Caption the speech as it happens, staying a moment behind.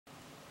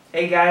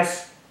Hey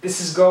guys,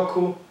 this is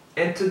Goku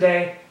and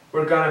today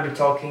we're gonna be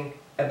talking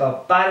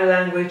about body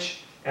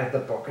language at the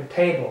poker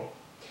table.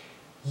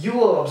 You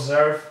will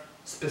observe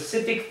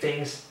specific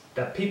things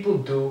that people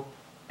do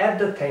at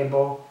the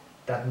table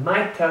that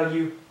might tell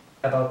you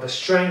about the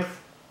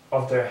strength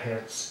of their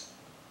hands.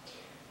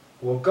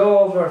 We'll go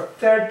over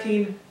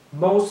 13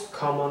 most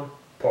common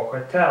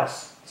poker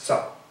tells.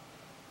 So,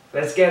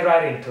 let's get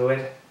right into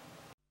it.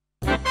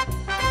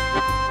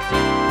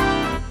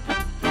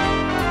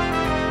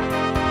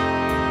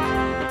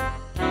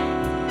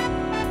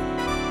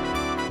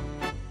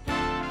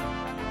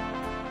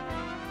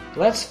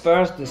 Let's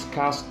first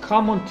discuss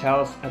common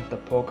tells at the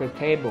poker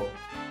table.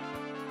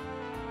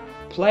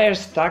 Player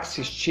stacks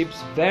his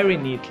chips very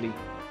neatly.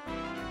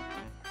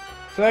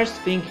 First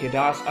thing he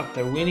does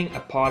after winning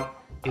a pot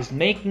is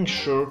making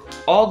sure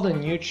all the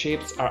new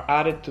chips are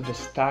added to the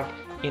stack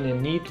in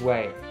a neat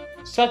way.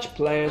 Such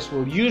players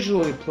will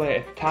usually play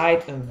a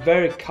tight and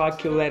very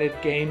calculated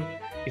game.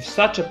 If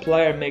such a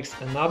player makes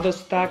another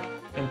stack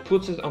and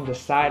puts it on the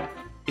side,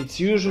 it's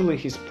usually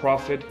his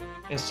profit,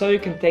 and so you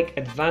can take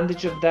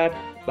advantage of that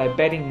by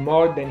betting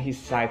more than his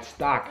side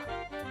stack.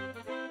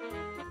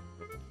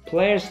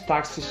 Player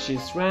stacks his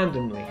chips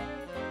randomly.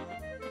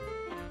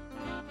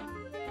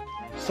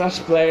 Such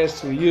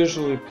players will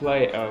usually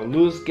play a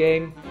loose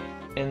game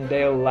and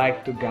they'll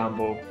like to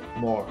gamble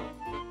more.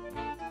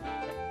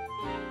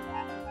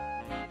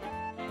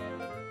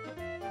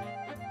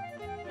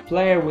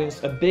 Player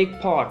wins a big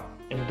pot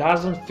and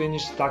doesn't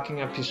finish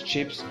stacking up his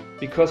chips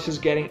because he's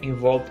getting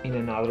involved in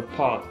another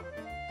pot.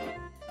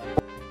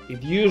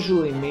 It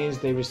usually means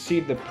they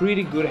received a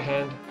pretty good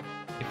hand.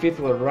 If it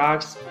were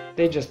rags,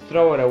 they just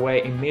throw it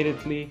away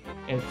immediately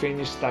and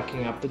finish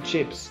stacking up the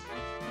chips.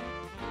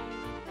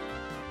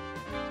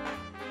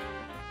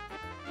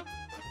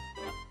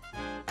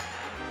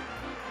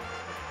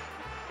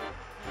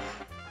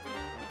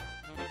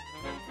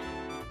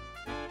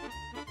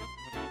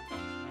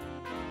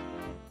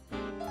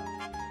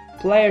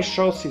 Player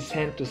shows his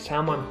hand to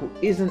someone who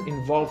isn't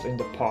involved in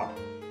the pot.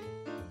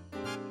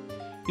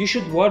 You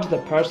should watch the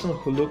person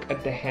who looks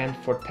at the hand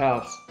for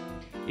tells.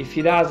 If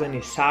he does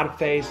any sad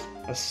face,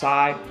 a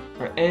sigh,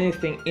 or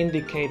anything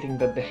indicating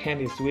that the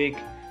hand is weak,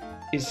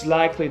 it's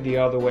likely the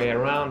other way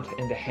around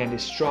and the hand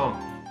is strong.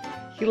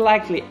 He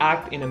likely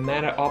acts in a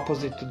manner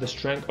opposite to the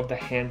strength of the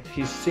hand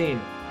he's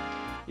seen.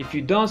 If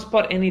you don't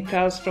spot any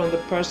tells from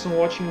the person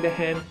watching the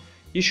hand,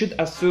 you should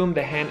assume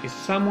the hand is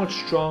somewhat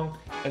strong,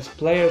 as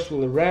players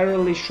will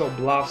rarely show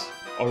bluffs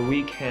or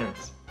weak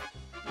hands.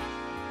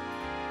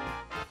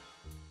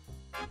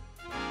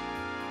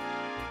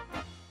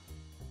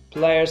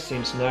 Player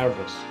seems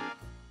nervous.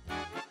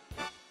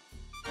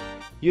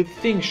 You'd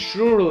think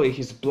surely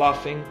he's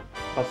bluffing,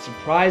 but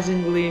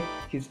surprisingly,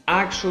 he's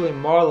actually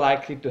more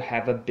likely to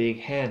have a big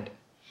hand.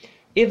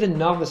 Even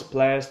novice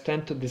players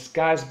tend to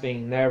disguise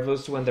being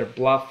nervous when they're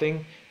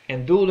bluffing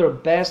and do their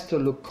best to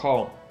look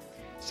calm.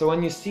 So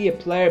when you see a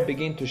player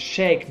begin to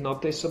shake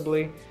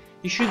noticeably,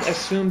 you should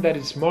assume that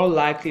it's more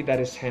likely that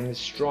his hand is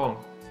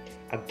strong.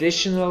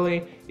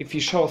 Additionally, if he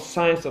shows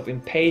signs of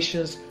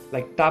impatience,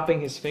 like tapping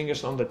his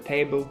fingers on the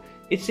table,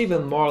 it's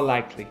even more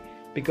likely,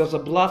 because a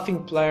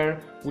bluffing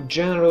player would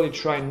generally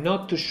try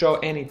not to show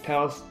any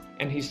tells,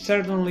 and he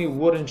certainly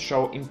wouldn't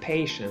show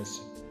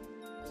impatience.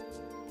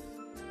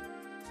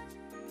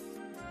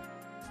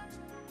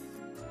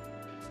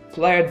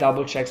 Player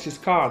double checks his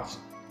cards.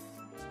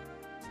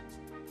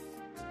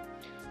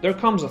 There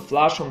comes a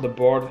flush on the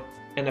board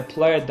and a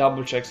player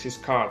double checks his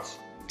cards.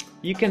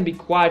 You can be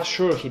quite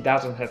sure he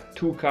doesn't have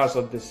two cards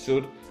of the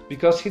suit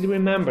because he'd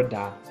remember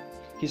that.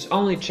 He's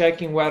only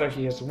checking whether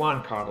he has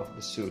one card of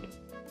the suit.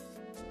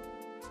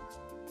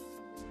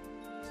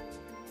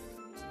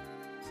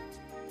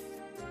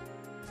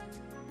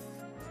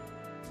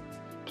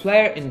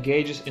 Player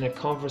engages in a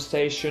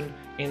conversation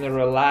in a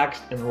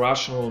relaxed and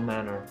rational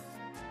manner.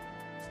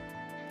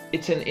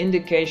 It's an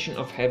indication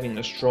of having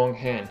a strong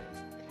hand.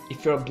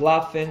 If you're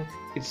bluffing,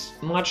 it's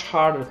much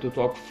harder to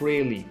talk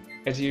freely,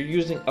 as you're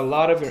using a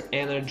lot of your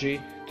energy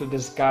to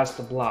disguise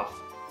the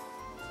bluff.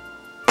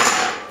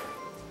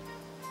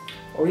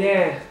 Oh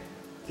yeah,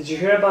 did you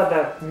hear about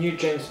that new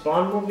James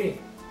Bond movie?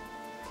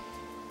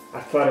 I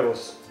thought it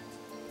was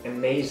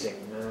amazing,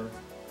 man.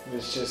 It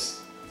was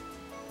just,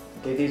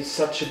 they did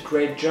such a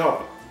great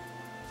job.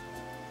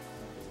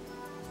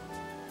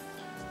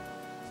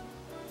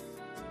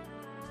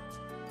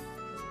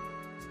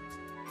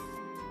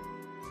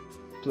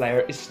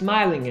 Player is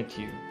smiling at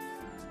you.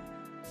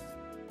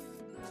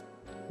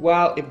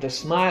 Well, if the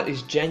smile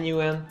is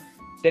genuine,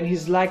 then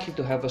he's likely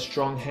to have a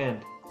strong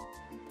hand.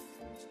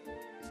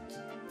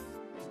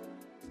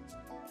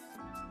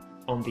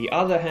 On the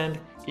other hand,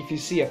 if you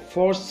see a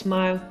forced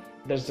smile,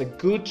 there's a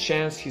good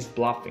chance he's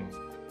bluffing.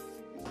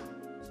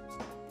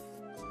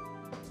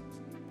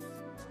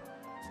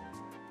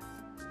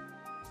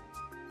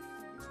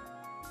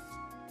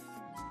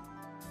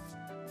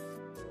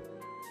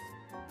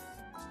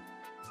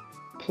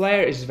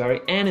 Player is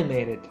very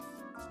animated.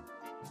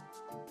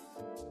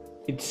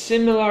 It's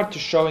similar to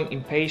showing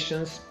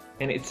impatience,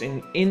 and it's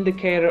an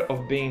indicator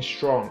of being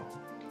strong.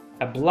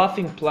 A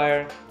bluffing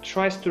player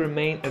tries to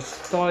remain as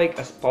stoic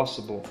as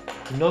possible,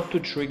 not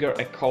to trigger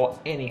a call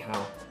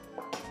anyhow.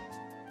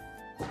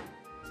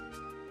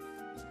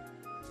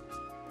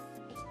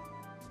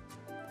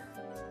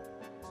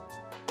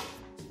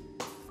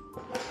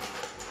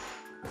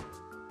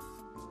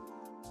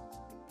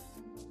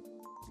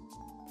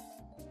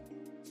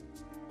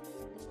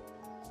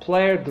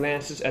 Player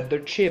glances at their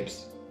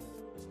chips.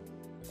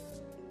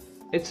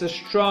 It's a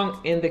strong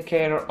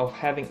indicator of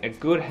having a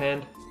good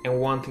hand and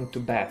wanting to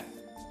bet.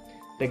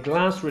 The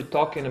glance we're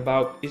talking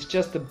about is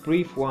just a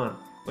brief one.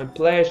 When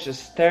players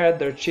just stare at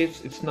their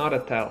chips, it's not a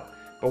tell,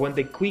 but when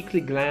they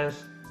quickly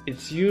glance,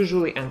 it's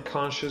usually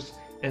unconscious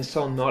and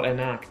so not an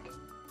act.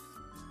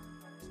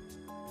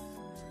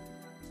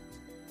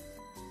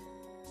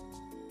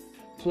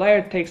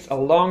 Player takes a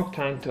long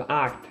time to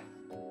act.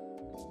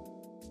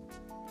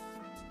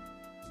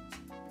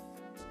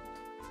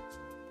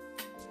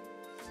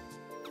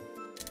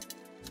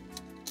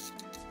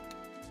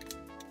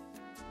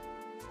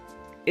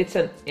 It's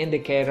an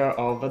indicator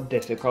of a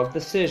difficult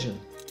decision.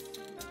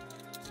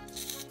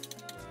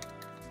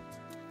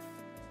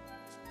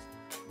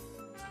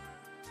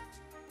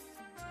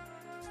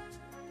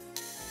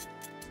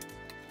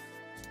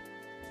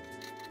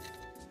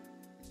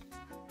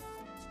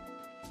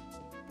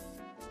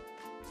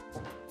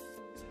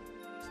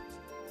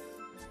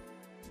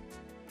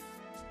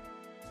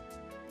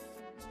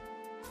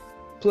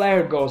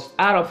 Player goes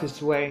out of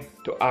his way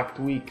to act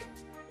weak.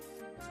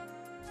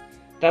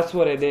 That's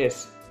what it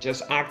is.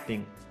 Just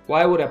acting.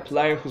 Why would a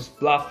player who's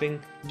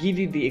bluffing give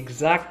you the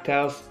exact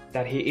tells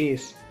that he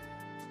is?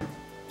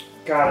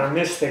 God, I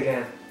missed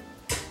again.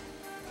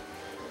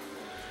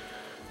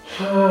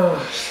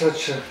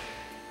 Such a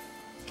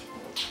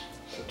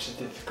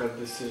difficult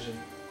decision.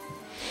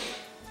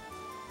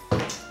 I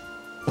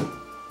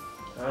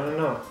don't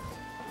know.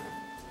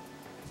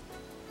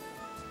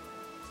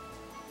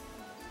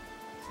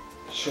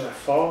 Should I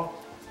fall?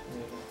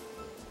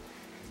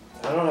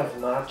 I don't have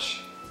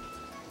much.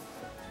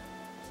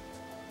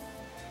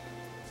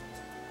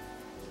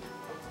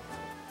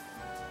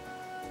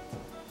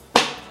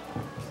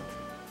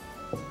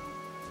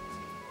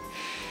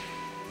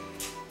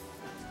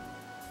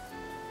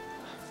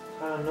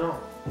 I don't know.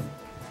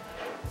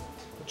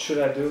 What should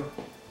I do?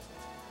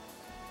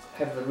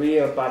 Have a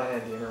real bad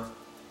hand, you know.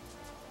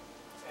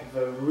 Have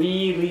a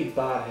really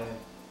bad hand.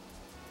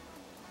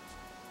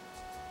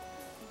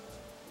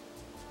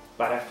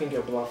 But I think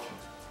you're bluffing.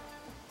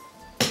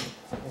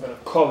 I'm gonna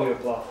call you a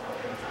bluff.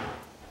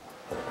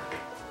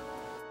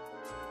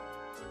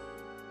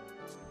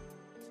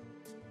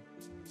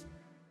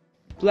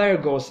 Player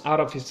goes out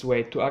of his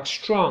way to act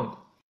strong.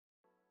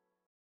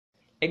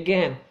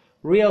 Again,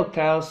 real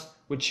tells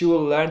which you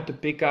will learn to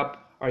pick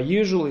up are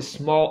usually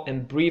small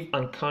and brief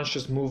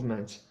unconscious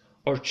movements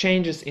or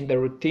changes in the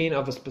routine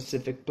of a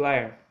specific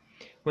player.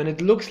 When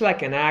it looks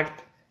like an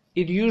act,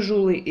 it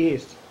usually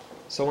is.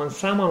 So when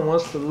someone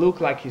wants to look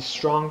like he's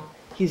strong,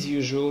 he's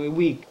usually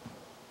weak.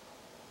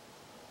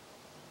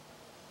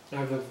 I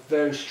have a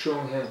very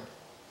strong hand.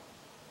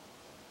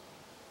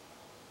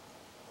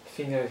 I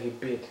think I have a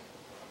bit.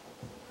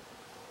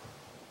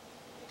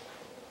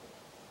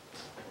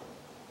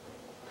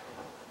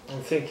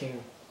 I'm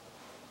thinking,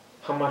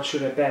 how much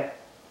should I bet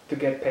to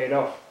get paid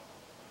off?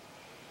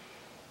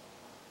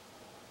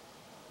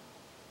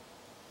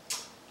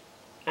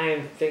 I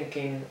am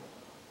thinking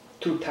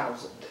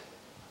 2,000.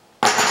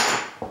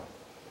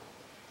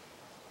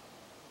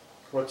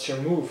 What's your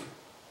move?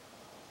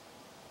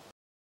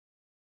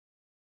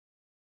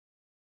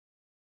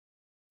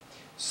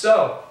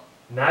 So,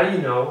 now you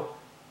know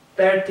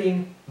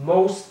 13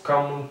 most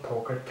common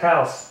poker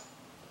tells.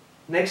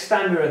 Next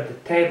time you're at the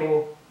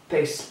table,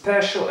 pay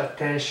special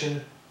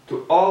attention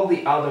to all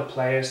the other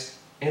players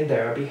and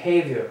their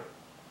behavior.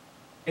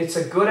 It's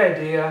a good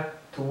idea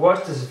to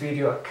watch this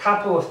video a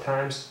couple of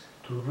times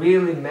to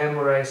really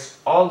memorize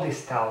all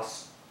these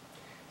tells.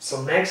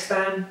 So next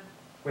time,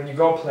 when you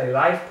go play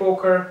live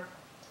poker,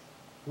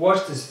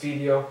 watch this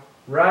video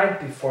right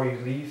before you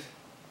leave,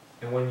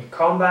 and when you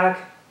come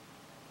back,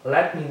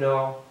 let me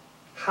know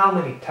how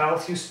many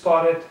tells you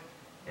spotted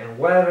and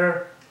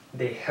whether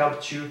they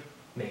helped you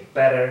make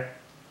better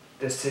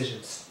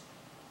decisions.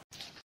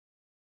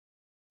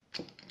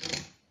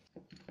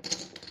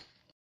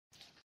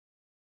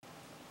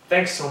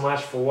 Thanks so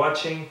much for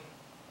watching,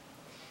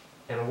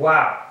 and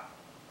wow,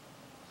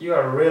 you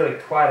are really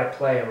quite a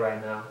player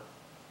right now.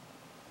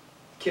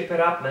 Keep it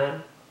up,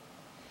 man.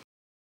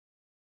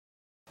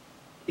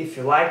 If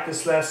you like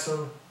this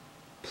lesson,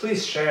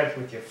 please share it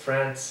with your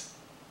friends,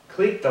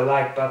 click the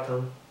like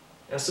button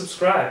and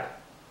subscribe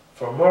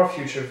for more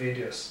future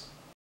videos.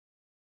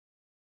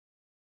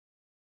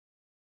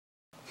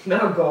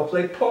 Now go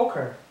play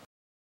poker.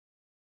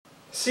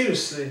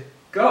 Seriously,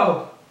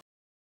 go!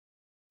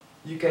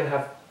 You can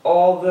have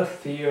all the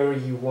theory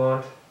you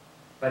want,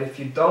 but if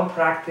you don't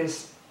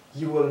practice,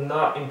 you will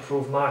not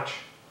improve much.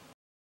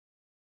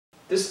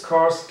 This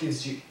course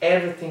gives you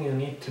everything you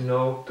need to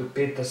know to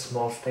beat the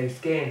small stakes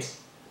games,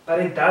 but but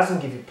it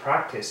doesn't give you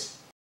practice.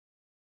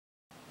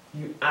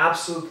 You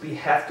absolutely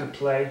have to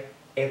play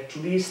at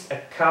least a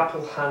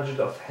couple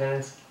hundred of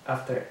hands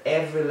after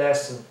every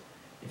lesson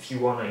if you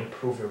want to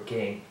improve your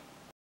game.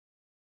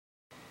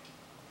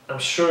 I'm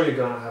sure you're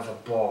gonna have a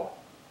ball.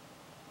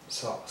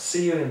 So,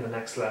 see you in the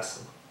next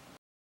lesson.